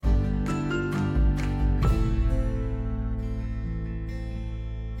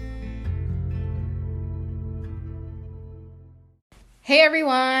Hey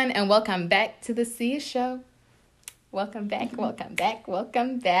everyone, and welcome back to the CEO Show. Welcome back. Well,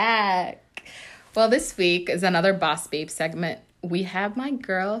 this week is another Boss Babe segment. We have my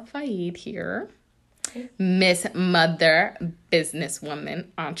girl Faid here, Miss Mother, businesswoman,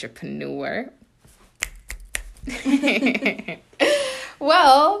 entrepreneur.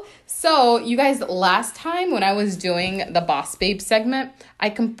 Well, so you guys, last time when I was doing the Boss Babe segment, I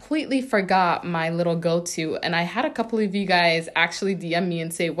completely forgot my little go-to, and I had a couple of you guys actually DM me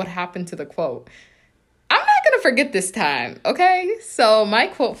and say, what happened to the quote? I'm not going to forget this time, okay? So my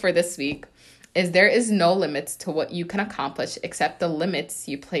quote for this week is, there is no limits to what you can accomplish except the limits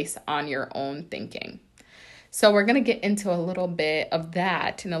you place on your own thinking. So we're going to get into a little bit of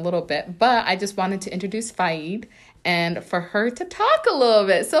that in a little bit, but I just wanted to introduce Faid and for her to talk a little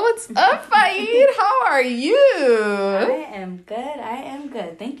bit. So what's up, Faid? How are you? I am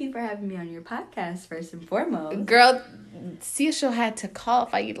good. Thank you for having me on your podcast, first and foremost. Girl, Cecil had to call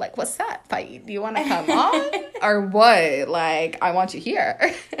Faid, like, what's up, Faid? Do you want to come on? Or what? Like, I want you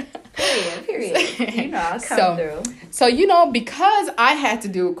here. Period. You know, I'll come through. So, because I had to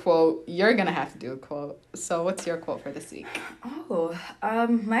do a quote, you're going to have to do a quote. So what's your quote for this week?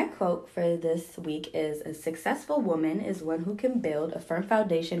 My quote for this week is, a successful woman is one who can build a firm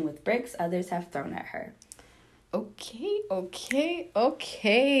foundation with bricks others have thrown at her. Okay.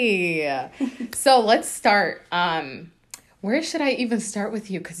 So let's start. Where should I even start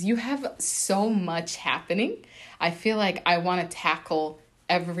with you? Because you have so much happening. I feel like I want to tackle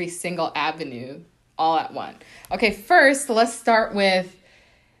every single avenue all at once. Okay, first, let's start with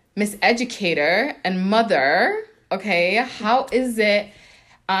Miss Educator and Mother. Okay, how is it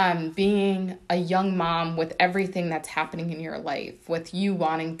being a young mom with everything that's happening in your life, with you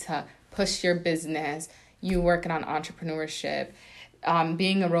wanting to push your business, you working on entrepreneurship,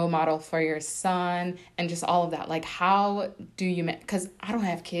 being a role model for your son, and just all of that? Like, how do you, because I don't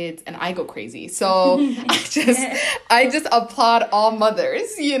have kids and I go crazy. So I just applaud all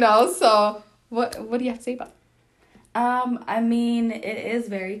mothers, so what do you have to say about it? I mean, it is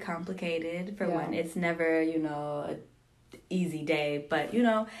very complicated. For one, it's never, an easy day, but,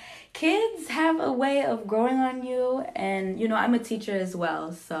 kids have a way of growing on you, and, I'm a teacher as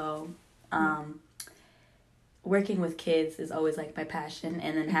well, so, working with kids is always like my passion,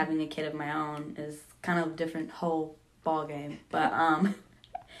 and then having a kid of my own is kind of a different whole ball game. But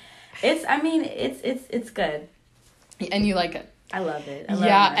it's good. And you like it. I love it.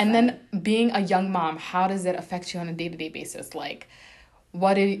 And then being a young mom, how does it affect you on a day-to-day basis? Like,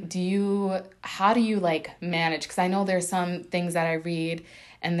 how do you like manage? Because I know there's some things that I read,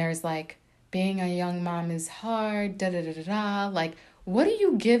 and there's like, being a young mom is hard, da-da-da-da-da. Like, what do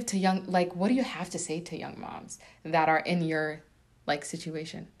you give to what do you have to say to young moms that are in your, like,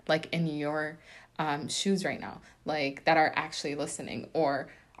 situation, like, in your shoes right now, like, that are actually listening or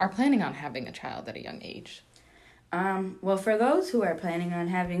are planning on having a child at a young age? Well, for those who are planning on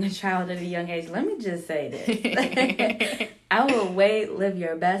having a child at a young age, let me just say this. I will live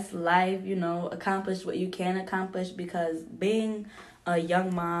your best life, accomplish what you can accomplish, because being a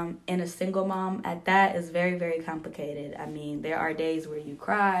young mom and a single mom at that is very, very complicated. I mean, there are days where you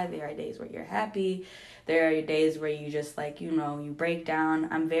cry, there are days where you're happy, there are days where you just you break down.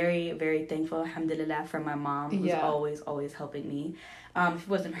 I'm very, very thankful, alhamdulillah, for my mom, who's always helping me. If it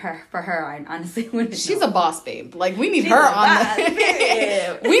wasn't for her, I honestly wouldn't. She's a boss babe. Like, we need her on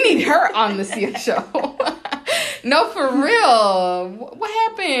the we need her on the CEO Show. No, for real. What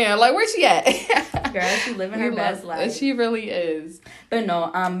happened? Like, where's she at? Girl, she's living her best life. She really is. But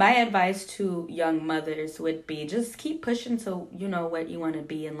no, my advice to young mothers would be, just keep pushing to, what you want to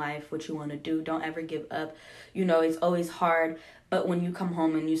be in life, what you want to do. Don't ever give up. It's always hard. But when you come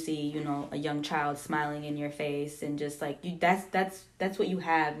home and you see, a young child smiling in your face, and just like that's what you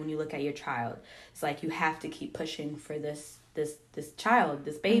have when you look at your child. It's like, you have to keep pushing for this child,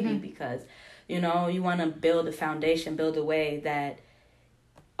 this baby, because, you want to build a foundation, build a way that,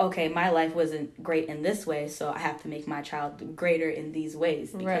 okay, my life wasn't great in this way, so I have to make my child greater in these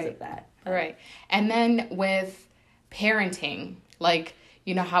ways because of that. Right. And then with parenting, like,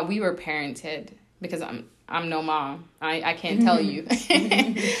 how we were parented, because I'm no mom. I can't tell you.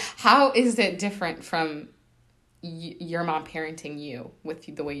 How is it different from your mom parenting you with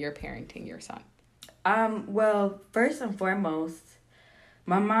the way you're parenting your son? Well, first and foremost,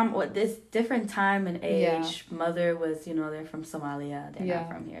 my mom, this different time and age, mother was, they're from Somalia. They're not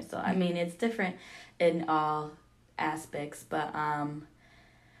from here. So, I mean, it's different in all aspects. But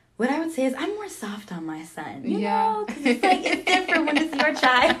what I would say is, I'm more soft on my son, you know? Because it's like, it's different when it's your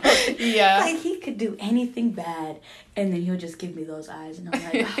child. Yeah. Like, he could do anything bad, and then he'll just give me those eyes, and I'm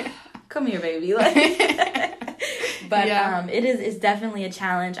like, oh, come here, baby. Like, But it's definitely a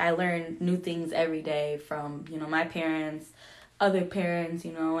challenge. I learn new things every day from, my parents, other parents,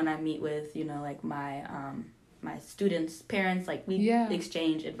 and I meet with, like my students' parents, like we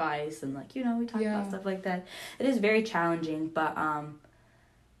exchange advice and like, we talk about stuff like that. It is very challenging, but I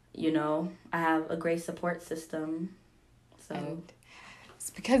have a great support system. So and it's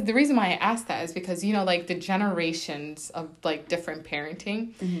because the reason why I asked that is because, like the generations of like different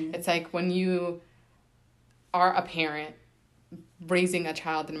parenting, it's like when you are a parent raising a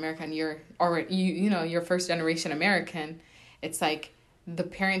child in America and you're first generation American, it's like the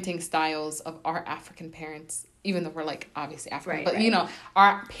parenting styles of our African parents, even though we're like obviously African, but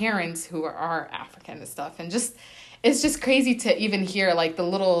our parents who are African and stuff, and just it's just crazy to even hear like the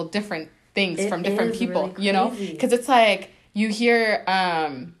little different things from different people, really because it's like you hear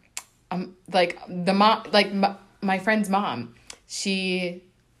like the mom, like my friend's mom, she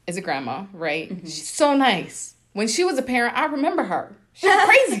is a grandma, right? She's so nice. When she was a parent, I remember her. She was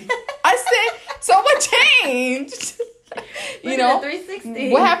crazy. I said, so what changed? The 360.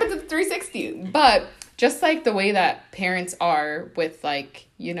 What happened to the 360? But just like the way that parents are with like,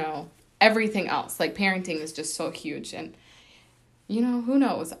 everything else, like parenting is just so huge. And, who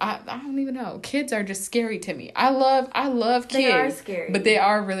knows? I don't even know. Kids are just scary to me. I love kids. They are scary. But they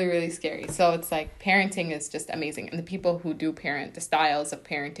are really, really scary. So it's like parenting is just amazing. And the people who do parent, the styles of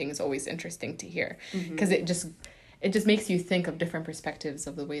parenting is always interesting to hear. Because it just makes you think of different perspectives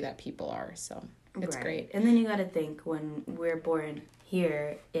of the way that people are. So it's great. And then you got to think when we're born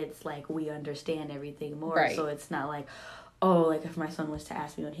here, it's like we understand everything more. Right. So it's not like, like if my son was to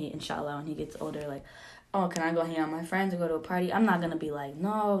ask me when he gets older, like, can I go hang out with my friends or go to a party? I'm not going to be like,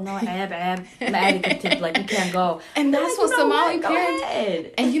 no, ab, like, you can't go. And that's what Somali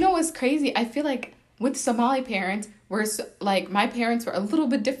parents... And what's crazy? I feel like with Somali parents, like, my parents were a little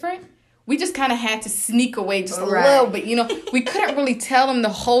bit different. We just kind of had to sneak away just a little bit, We couldn't really tell them the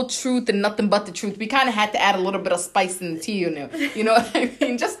whole truth and nothing but the truth. We kind of had to add a little bit of spice in the tea, You know what I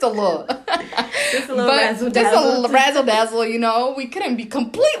mean? Just a little. Just a little razzle-dazzle, We couldn't be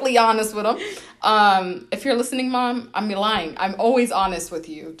completely honest with them. If you're listening, Mom, I'm lying. I'm always honest with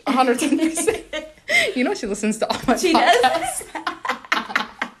you. 110%. She listens to all my podcasts.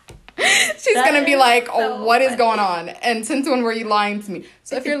 She's gonna be like, what is going on? And since when were you lying to me?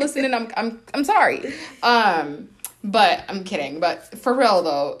 So if you're listening, I'm sorry. But I'm kidding. But for real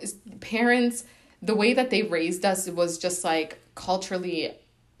though, parents, the way that they raised us was just like culturally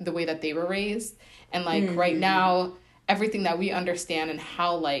the way that they were raised. And like right now, everything that we understand and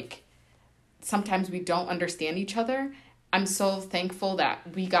how like sometimes we don't understand each other. I'm so thankful that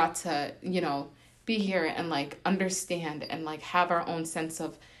we got to, be here and like understand and like have our own sense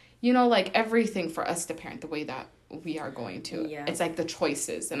of, like everything for us to parent the way that we are going to. Yeah. It's like the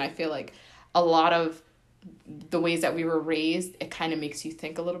choices. And I feel like a lot of the ways that we were raised, it kind of makes you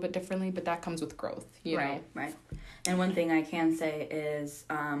think a little bit differently, but that comes with growth, you know? Right. And one thing I can say is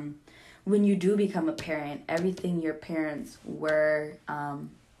when you do become a parent, everything your parents were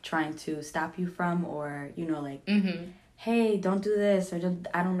trying to stop you from or, hey, don't do this, or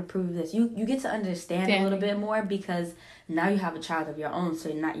I don't approve of this. You get to understand a little bit more because now you have a child of your own, so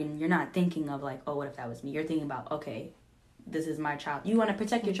you're not thinking of like, what if that was me? You're thinking about, okay, this is my child. You want to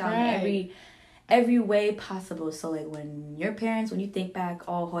protect your child in every way possible. So like when your parents, when you think back,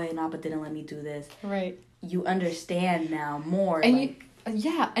 Hoya and Abba didn't let me do this. Right. You understand now more. And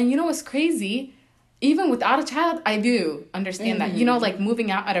and what's crazy? Even without a child, I do understand that. Like moving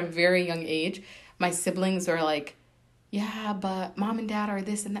out at a very young age, my siblings are like, yeah, but mom and dad are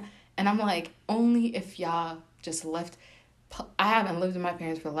this and that. And I'm like, only if y'all just left. I haven't lived with my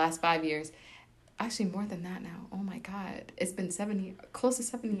parents for the last 5 years. Actually, more than that now. Oh, my God. It's been 7 years, close to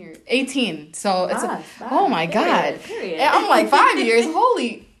 7 years. 18. So it's, oh, my God. Period. I'm like, 5 years.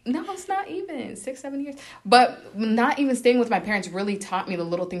 Holy. No, it's not even 6, 7 years. But not even staying with my parents really taught me the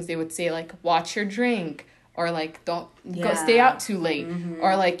little things they would say, like, watch your drink. Or, like, don't go stay out too late. Mm-hmm.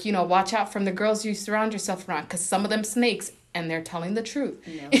 Or, like, watch out from the girls you surround yourself around. Because some of them snakes, and they're telling the truth.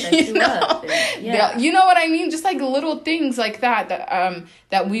 You know what I mean? Just, like, little things like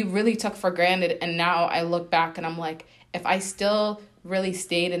that we really took for granted. And now I look back, and I'm like, if I still really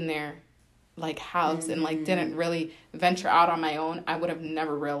stayed in their, like, house and, like, didn't really venture out on my own, I would have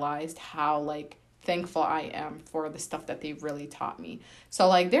never realized how, like, thankful I am for the stuff that they really taught me. So,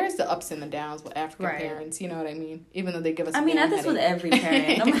 like, there's the ups and the downs with African parents, you know what I mean? Even though they give us that's with every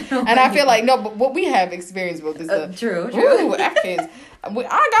parent. And I feel like, no, but what we have experience with is true. Ooh, Africans.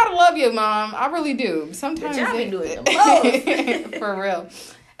 I gotta love you, Mom. I really do. Sometimes they do it the most. For real.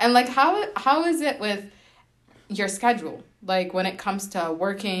 And, like, how is it with your schedule? Like, when it comes to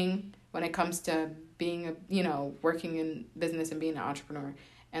working, when it comes to being working in business and being an entrepreneur,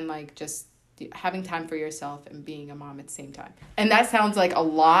 and like just having time for yourself and being a mom at the same time. And that sounds like a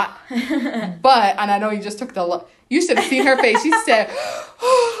lot, but, and I know you just took you should have seen her face. She said,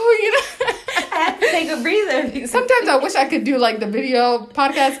 oh, I have to take a breather. Sometimes I wish I could do like the video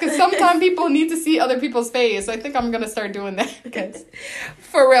podcast, because sometimes people need to see other people's face. I think I'm going to start doing that, because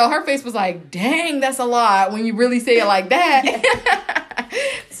for real, her face was like, dang, that's a lot when you really say it like that.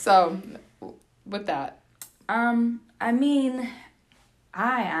 So with that. I mean,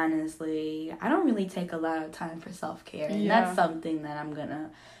 I don't really take a lot of time for self-care. And that's something that I'm going to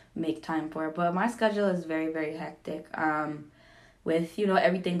make time for. But my schedule is very, very hectic. With,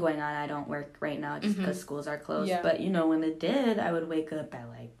 everything going on, I don't work right now just because schools are closed. Yeah. But, when it did, I would wake up at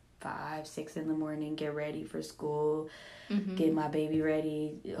like 5, 6 in the morning, get ready for school, get my baby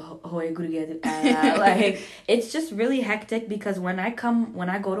ready. Like, it's just really hectic, because when I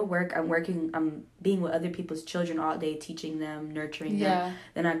go to work, I'm being with other people's children all day, teaching them, nurturing them.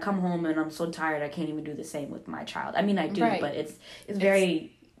 Then I come home and I'm so tired, I can't even do the same with my child. I mean, I do, but it's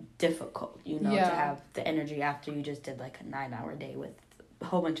very difficult, to have the energy after you just did like a 9-hour day with a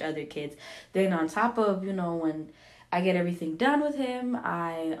whole bunch of other kids. Then on top of, when I get everything done with him,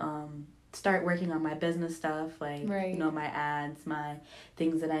 I start working on my business stuff, like, my ads, my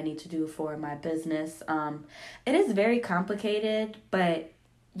things that I need to do for my business. It is very complicated, but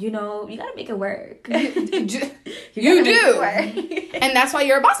you gotta make it work. You do. And that's why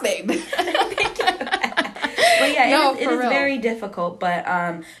you're a boss babe. Thank you. But yeah, it is very difficult.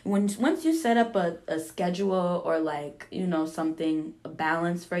 But once you set up a schedule, or like, something, a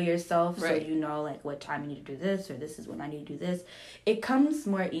balance for yourself, so like what time you need to do this, or this is when I need to do this, it comes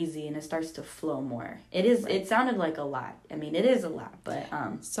more easy and it starts to flow more. It is. It sounded like a lot. I mean, it is a lot, but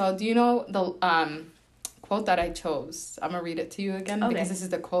So do you know the quote that I chose? I'm gonna read it to you again, because this is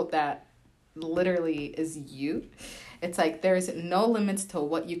the quote that literally is you. It's like, there is no limits to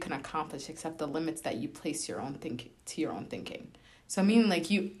what you can accomplish except the limits that you place your own thinking. So I mean,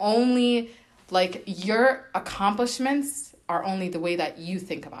 like, you only, like, your accomplishments are only the way that you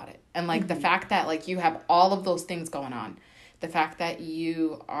think about it. And like the fact that like you have all of those things going on, the fact that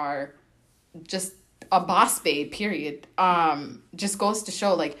you are just a boss babe, period, just goes to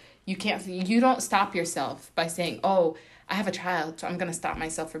show, like, you don't stop yourself by saying, oh, I have a child, so I'm going to stop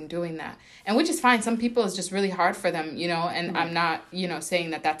myself from doing that. And which is fine. Some people, it's just really hard for them, and I'm not, saying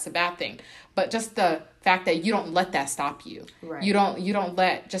that that's a bad thing. But just the fact that you don't let that stop you. Right. You don't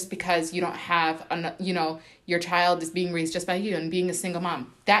let, just because you don't have, your child is being raised just by you and being a single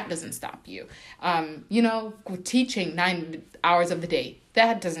mom, that doesn't stop you. Teaching 9 hours of the day,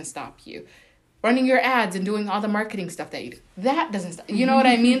 that doesn't stop you. Running your ads and doing all the marketing stuff that you do, that doesn't stop. You know what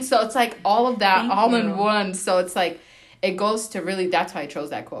I mean? So it's like all of that in one. So it's like, it goes to really, that's why I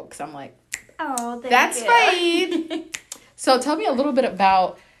chose that quote, because I'm like, oh, that's right. So tell me a little bit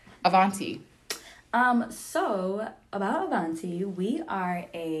about Avanti. So about Avanti, we are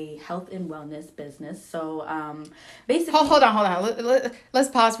a health and wellness business. So basically, hold on. Let's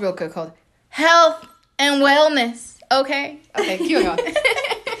pause real quick. Health and wellness. Okay, keep going.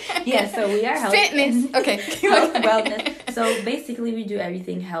 Yeah, so we are health fitness. Okay, health and wellness. So basically, we do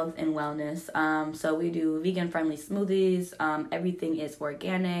everything health and wellness. So we do vegan-friendly smoothies. Everything is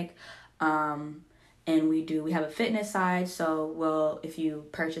organic. And we have a fitness side. So, if you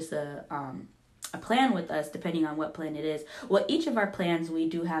purchase a plan with us, depending on what plan it is, each of our plans, we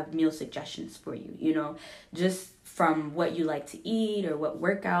do have meal suggestions for you, just from what you like to eat or what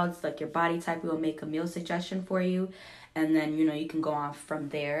workouts, like your body type, we will make a meal suggestion for you. And then, you can go off from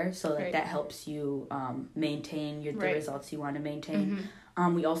there. So that helps you maintain the results you want to maintain.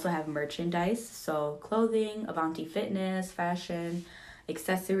 We also have merchandise. So clothing, Avanti fitness, fashion,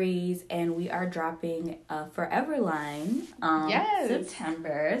 accessories. And we are dropping a Forever line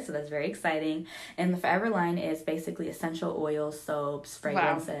September. So that's very exciting. And the Forever line is basically essential oils, soaps,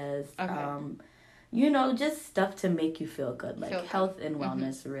 fragrances. Wow. Okay. Just stuff to make you feel good, like health and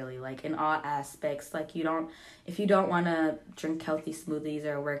wellness, really, like in all aspects. Like if you don't want to drink healthy smoothies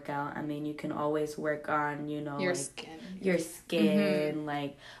or work out, I mean, you can always work on, your skin,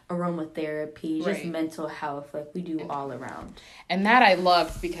 like aromatherapy, just mental health. Like we do all around. And that I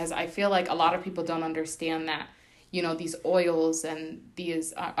love, because I feel like a lot of people don't understand that, these oils and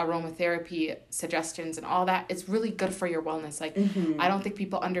these aromatherapy suggestions and all that, it's really good for your wellness. Like, I don't think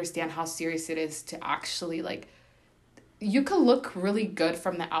people understand how serious it is to actually, like, you can look really good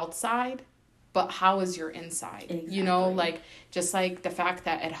from the outside, but how is your inside? Exactly. Like, just like the fact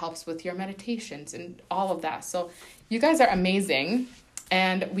that it helps with your meditations and all of that. So you guys are amazing.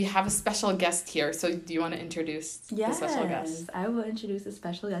 And we have a special guest here. So do you want to introduce the special guest? Yes, I will introduce the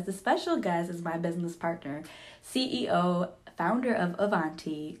special guest. The special guest is my business partner, CEO, founder of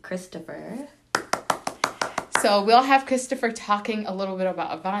Avanti, Christopher. So we'll have Christopher talking a little bit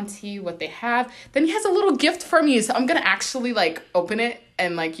about Avanti, what they have. Then he has a little gift for me. So I'm going to actually like open it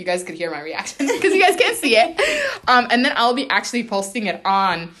and like you guys could hear my reaction because you guys can't see it. And then I'll be actually posting it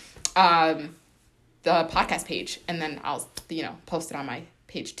on the podcast page, and then I'll, post it on my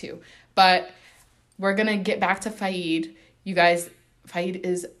page too. But we're going to get back to Faid. You guys, Faid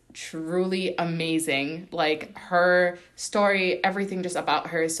is truly amazing. Like, her story, everything just about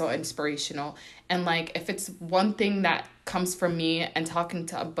her is so inspirational. And like, if it's one thing that comes from me and talking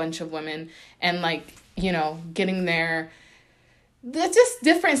to a bunch of women and like, getting their, that's just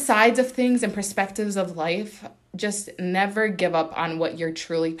different sides of things and perspectives of life. Just never give up on what you're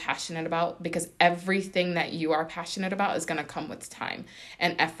truly passionate about, because everything that you are passionate about is going to come with time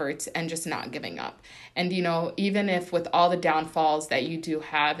and effort and just not giving up. And, even if with all the downfalls that you do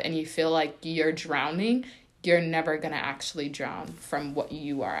have and you feel like you're drowning, you're never going to actually drown from what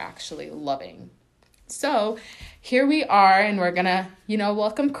you are actually loving. So here we are, and we're going to,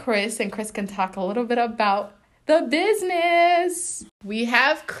 welcome Chris, and Chris can talk a little bit about the business. We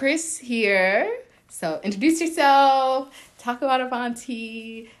have Chris here. So introduce yourself, talk about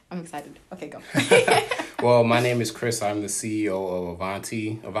Avanti. I'm excited. Okay, go. Well, my name is Chris. I'm the CEO of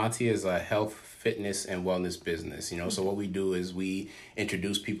Avanti. Avanti is a health, fitness, and wellness business, So what we do is we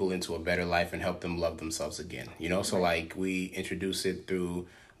introduce people into a better life and help them love themselves again, So like we introduce it through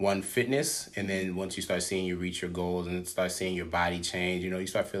one, fitness, and then once you start seeing you reach your goals and start seeing your body change, you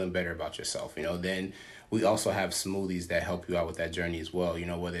start feeling better about yourself, then we also have smoothies that help you out with that journey as well,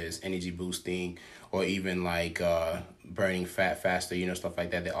 whether it's energy boosting or even like burning fat faster, stuff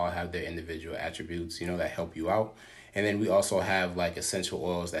like that. They all have their individual attributes, that help you out. And then we also have like essential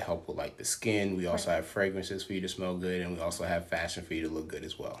oils that help with like the skin. We also have fragrances for you to smell good, and we also have fashion for you to look good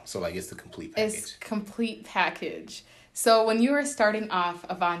as well. So like it's the complete package. It's complete package. So when you were starting off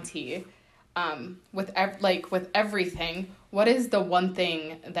Avanti, with everything, what is the one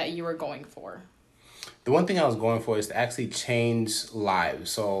thing that you were going for? The one thing I was going for is to actually change lives.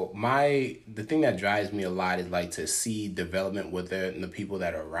 So the thing that drives me a lot is like to see development with the people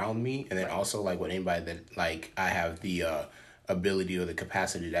that are around me, and then also like with anybody that like I have the ability or the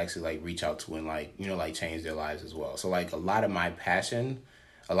capacity to actually like reach out to and like like change their lives as well. So like a lot of my passion,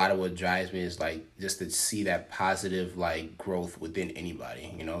 a lot of what drives me is like just to see that positive like growth within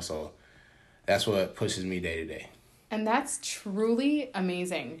anybody, So that's what pushes me day to day. And that's truly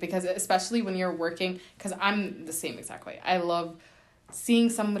amazing, because especially when you're working, because I'm the same exact way. I love seeing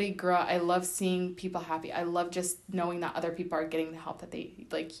somebody grow. I love seeing people happy. I love just knowing that other people are getting the help that they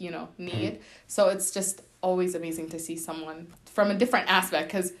need. Mm-hmm. So it's just always amazing to see someone from a different aspect,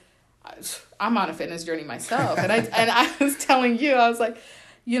 because I'm on a fitness journey myself. And I was telling you, I was like,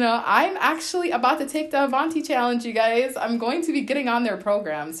 I'm actually about to take the Avanti challenge, you guys. I'm going to be getting on their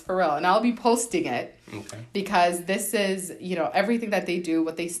programs for real, and I'll be posting it. Okay. Because this is, everything that they do,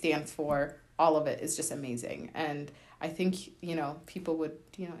 what they stand for, all of it is just amazing. And I think, people would,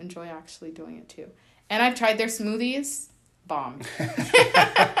 enjoy actually doing it too. And I've tried their smoothies. Bomb.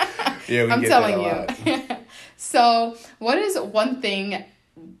 Yeah, I'm telling you. So what is one thing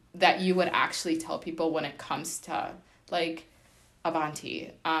that you would actually tell people when it comes to like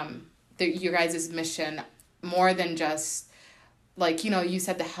Avanti, your guys' mission, more than just like, you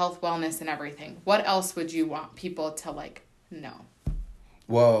said the health, wellness, and everything. What else would you want people to like know?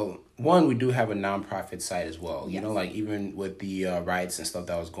 Well, one, we do have a nonprofit site as well. Yes. Like even with the riots and stuff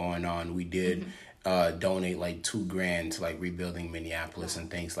that was going on, we did donate like $2,000 to like rebuilding Minneapolis and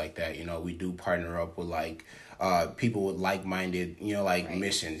things like that. We do partner up with like people with like-minded, like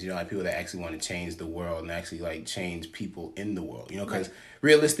missions, like people that actually want to change the world and actually like change people in the world, because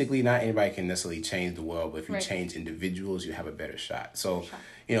realistically, not anybody can necessarily change the world, but if you change individuals, you have a better shot. So,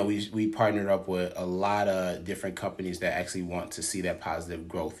 we partnered up with a lot of different companies that actually want to see that positive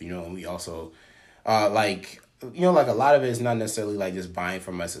growth, and we also, like a lot of it is not necessarily like just buying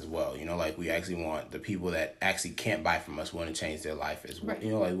from us as well, like we actually want the people that actually can't buy from us want to change their life as well,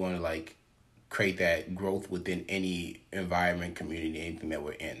 like we want to like create that growth within any environment, community, anything that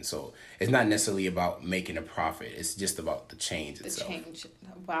we're in. So it's not necessarily about making a profit. It's just about the change itself. The change.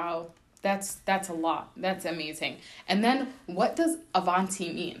 Wow. That's a lot. That's amazing. And then what does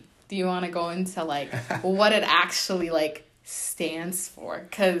Avanti mean? Do you want to go into like what it actually like stands for?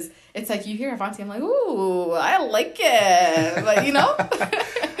 Because it's like you hear Avanti, I'm like, ooh, I like it. Like,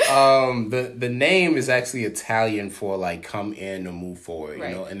 The name is actually Italian for like come in or move forward,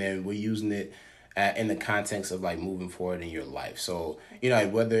 and then we're using it in the context of like moving forward in your life. So,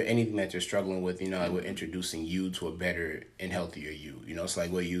 like whether anything that you're struggling with, like we're introducing you to a better and healthier you. It's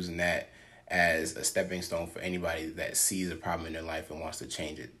like we're using that as a stepping stone for anybody that sees a problem in their life and wants to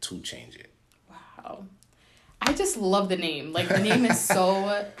change it. Wow. I just love the name. Like, the name is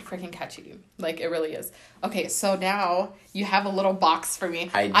so freaking catchy. Like, it really is. Okay, so now you have a little box for me.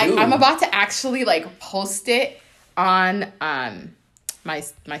 I do. I'm about to actually, like, post it on my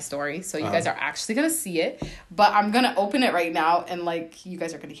story. So you guys are actually going to see it. But I'm going to open it right now. And, like, you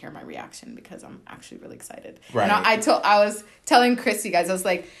guys are going to hear my reaction because I'm actually really excited. Right. And I was telling Chris, you guys, I was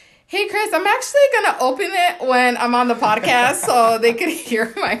like, hey, Chris, I'm actually going to open it when I'm on the podcast so they can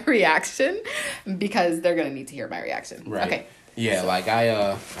hear my reaction because they're going to need to hear my reaction. Right. Okay. Yeah, so, like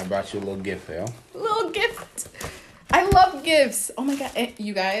I brought you a little gift, yo. Little gift. I love gifts. Oh, my God.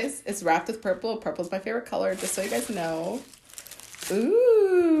 You guys, it's wrapped with purple. Purple's my favorite color, just so you guys know. Ooh.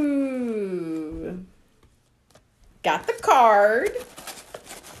 Got the card.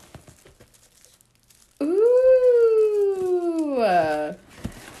 Ooh.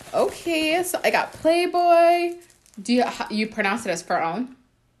 Okay, so I got Playboy. Do you pronounce it as Pharaoh?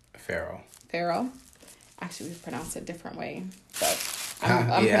 Pharaoh. Actually, we pronounce it a different way, but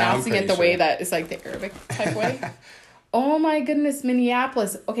I'm pronouncing it the way that it's like the Arabic type way. Oh my goodness,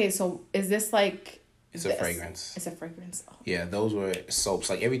 Minneapolis. Okay, so is this like? It's a fragrance. It's a fragrance. Oh. Yeah, those were soaps.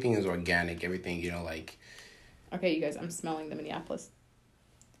 Like everything is organic. Everything, like. Okay, you guys, I'm smelling the Minneapolis.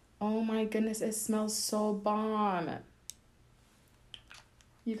 Oh my goodness, it smells so bomb.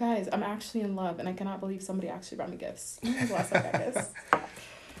 You guys, I'm actually in love, and I cannot believe somebody actually brought me gifts. When was the last time I got gifts?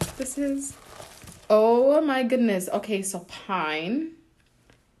 This is... Oh, my goodness. Okay, so pine.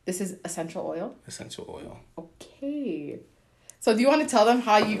 This is essential oil. Okay. So do you want to tell them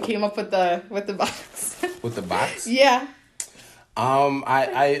how you came up with the box? With the box? Yeah.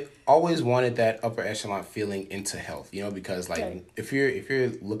 I always wanted that upper echelon feeling into health, because, like, okay. if you're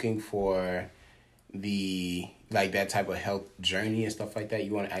looking for the... like that type of health journey and stuff like that,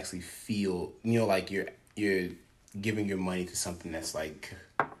 you want to actually feel, like you're giving your money to something that's like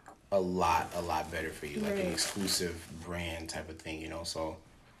a lot better for you, like an exclusive brand type of thing, so.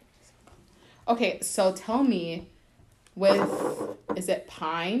 Okay, so tell me, is it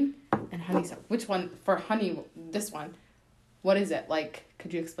pine and honeysuckle? Which one for honey? This one, what is it like?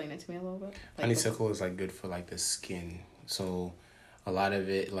 Could you explain it to me a little bit? Like, honeysuckle is like good for like the skin, so. A lot of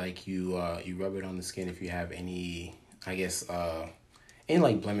it, like you rub it on the skin if you have any, I guess, any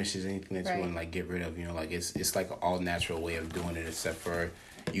like blemishes, anything that you want to like get rid of. Like it's like an all natural way of doing it, except for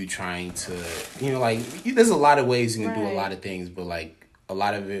you trying to, like there's a lot of ways you can do a lot of things, but like a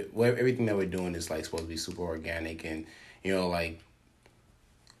lot of it, everything that we're doing is like supposed to be super organic and like.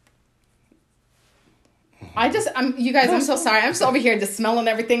 You guys, I'm so sorry. I'm still over here just smelling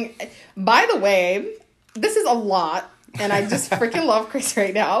everything. By the way, this is a lot. And I just freaking love Chris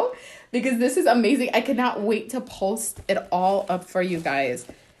right now because this is amazing. I cannot wait to post it all up for you guys.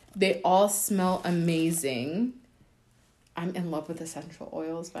 They all smell amazing. I'm in love with essential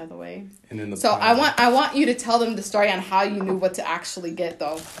oils, by the way. And then I want you to tell them the story on how you knew what to actually get,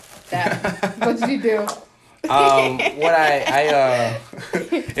 though. What did you do?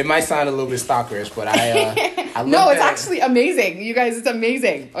 It might sound a little bit stalkerish, but it's actually amazing. You guys, it's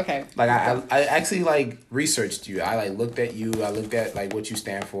amazing. Okay. Like I actually like researched you. I like looked at you. I looked at like what you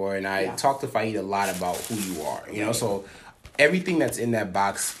stand for, and I talked to Faid a lot about who you are. So everything that's in that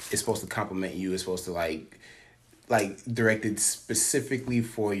box is supposed to compliment you. It's supposed to like directed specifically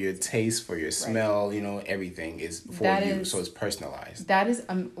for your taste, for your smell, everything is for you. So it's personalized. That is,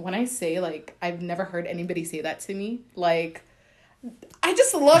 when I say, like, I've never heard anybody say that to me. Like, I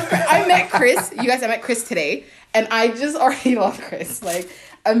just love, I met Chris. You guys, I met Chris today. And I just already love Chris. Like,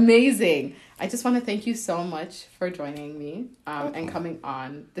 amazing. I just want to thank you so much for joining me and coming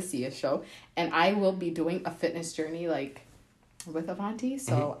on the Sia show. And I will be doing a fitness journey, like, with Avanti.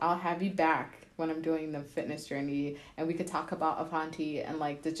 So I'll have you back when I'm doing the fitness journey, and we could talk about Avanti and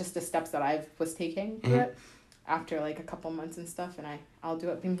like just the steps that I was taking to it after like a couple months and stuff, and I'll do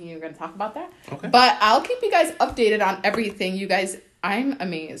it. You're gonna talk about that, okay? But I'll keep you guys updated on everything. You guys, I'm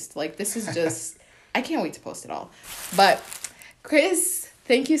amazed. Like this is just, I can't wait to post it all. But Chris,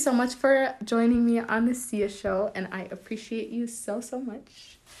 thank you so much for joining me on the Sia show, and I appreciate you so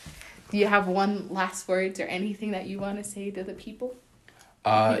much. Do you have one last words or anything that you want to say to the people?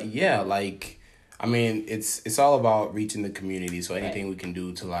 I mean, it's all about reaching the community. So anything we can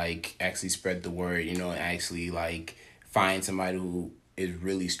do to like actually spread the word, and actually like find somebody who is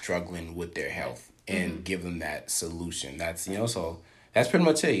really struggling with their health and give them that solution. That's, so that's pretty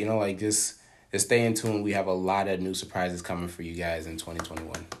much it. Like just stay in tune. We have a lot of new surprises coming for you guys in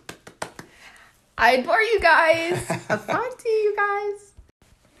 2021. I adore you guys. Avanti, you guys.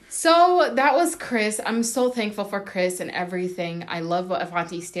 So that was Chris. I'm so thankful for Chris and everything. I love what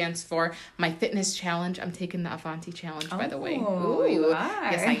Avanti stands for. My fitness challenge. I'm taking the Avanti challenge, by the way. Ooh, you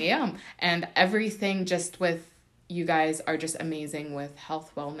are. Yes, I am. And everything just with you guys are just amazing with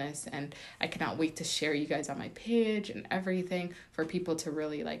health, wellness, and I cannot wait to share you guys on my page and everything for people to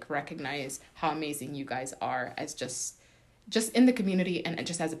really like recognize how amazing you guys are as just in the community and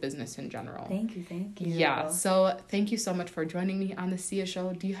just as a business in general. Thank you. Yeah, so thank you so much for joining me on the Sia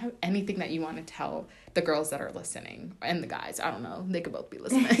Show. Do you have anything that you want to tell the girls that are listening and the guys? I don't know. They could both be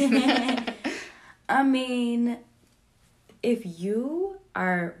listening. I mean, if you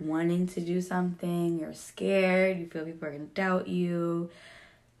are wanting to do something, you're scared, you feel people are going to doubt you,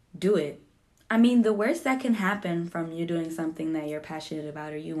 do it. I mean, the worst that can happen from you doing something that you're passionate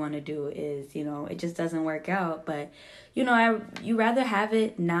about or you want to do is, it just doesn't work out. But, you rather have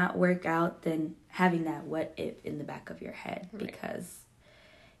it not work out than having that what if in the back of your head. Right. Because,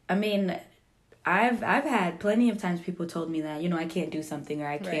 I mean, I've had plenty of times people told me that, I can't do something or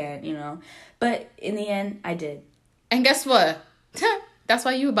I can't, But in the end, I did. And guess what? That's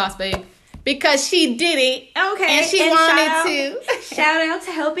why you a boss, babe. Because she did it. Okay. And she wanted to. Shout out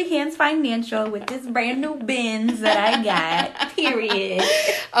to Helping Hands Financial with this brand new Benz that I got. Period.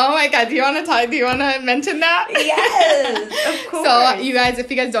 Oh my God. Do you want to mention that? Yes. Of course. So you guys,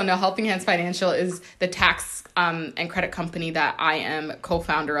 if you guys don't know, Helping Hands Financial is the tax and credit company that I am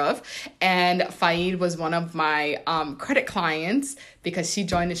co-founder of. And Faid was one of my credit clients because she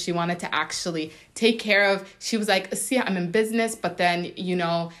joined and she wanted to actually take care of, she was like, see, I'm in business, but then,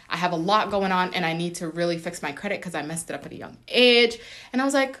 I have a lot going on and I need to really fix my credit because I messed it up at a young age. And I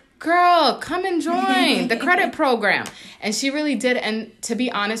was like, girl, come and join the credit program. And she really did. And to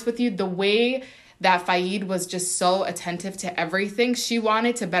be honest with you, the way that Faid was just so attentive to everything. She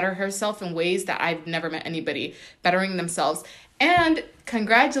wanted to better herself in ways that I've never met anybody bettering themselves. And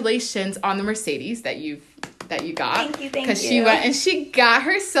congratulations on the Mercedes that you got. Thank you. Because she went and she got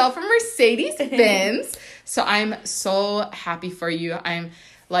herself a Mercedes Benz. So I'm so happy for you.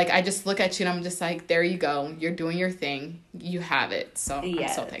 I just look at you and I'm just like, there you go. You're doing your thing. You have it. So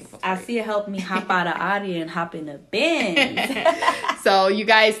yes. I'm so thankful for I see it helped me hop out of Audi and hop in a Benz. So you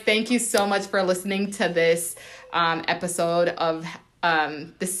guys, thank you so much for listening to this episode of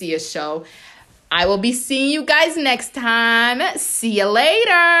the Sia Show. I will be seeing you guys next time. See you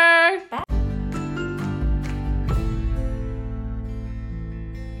later. Bye.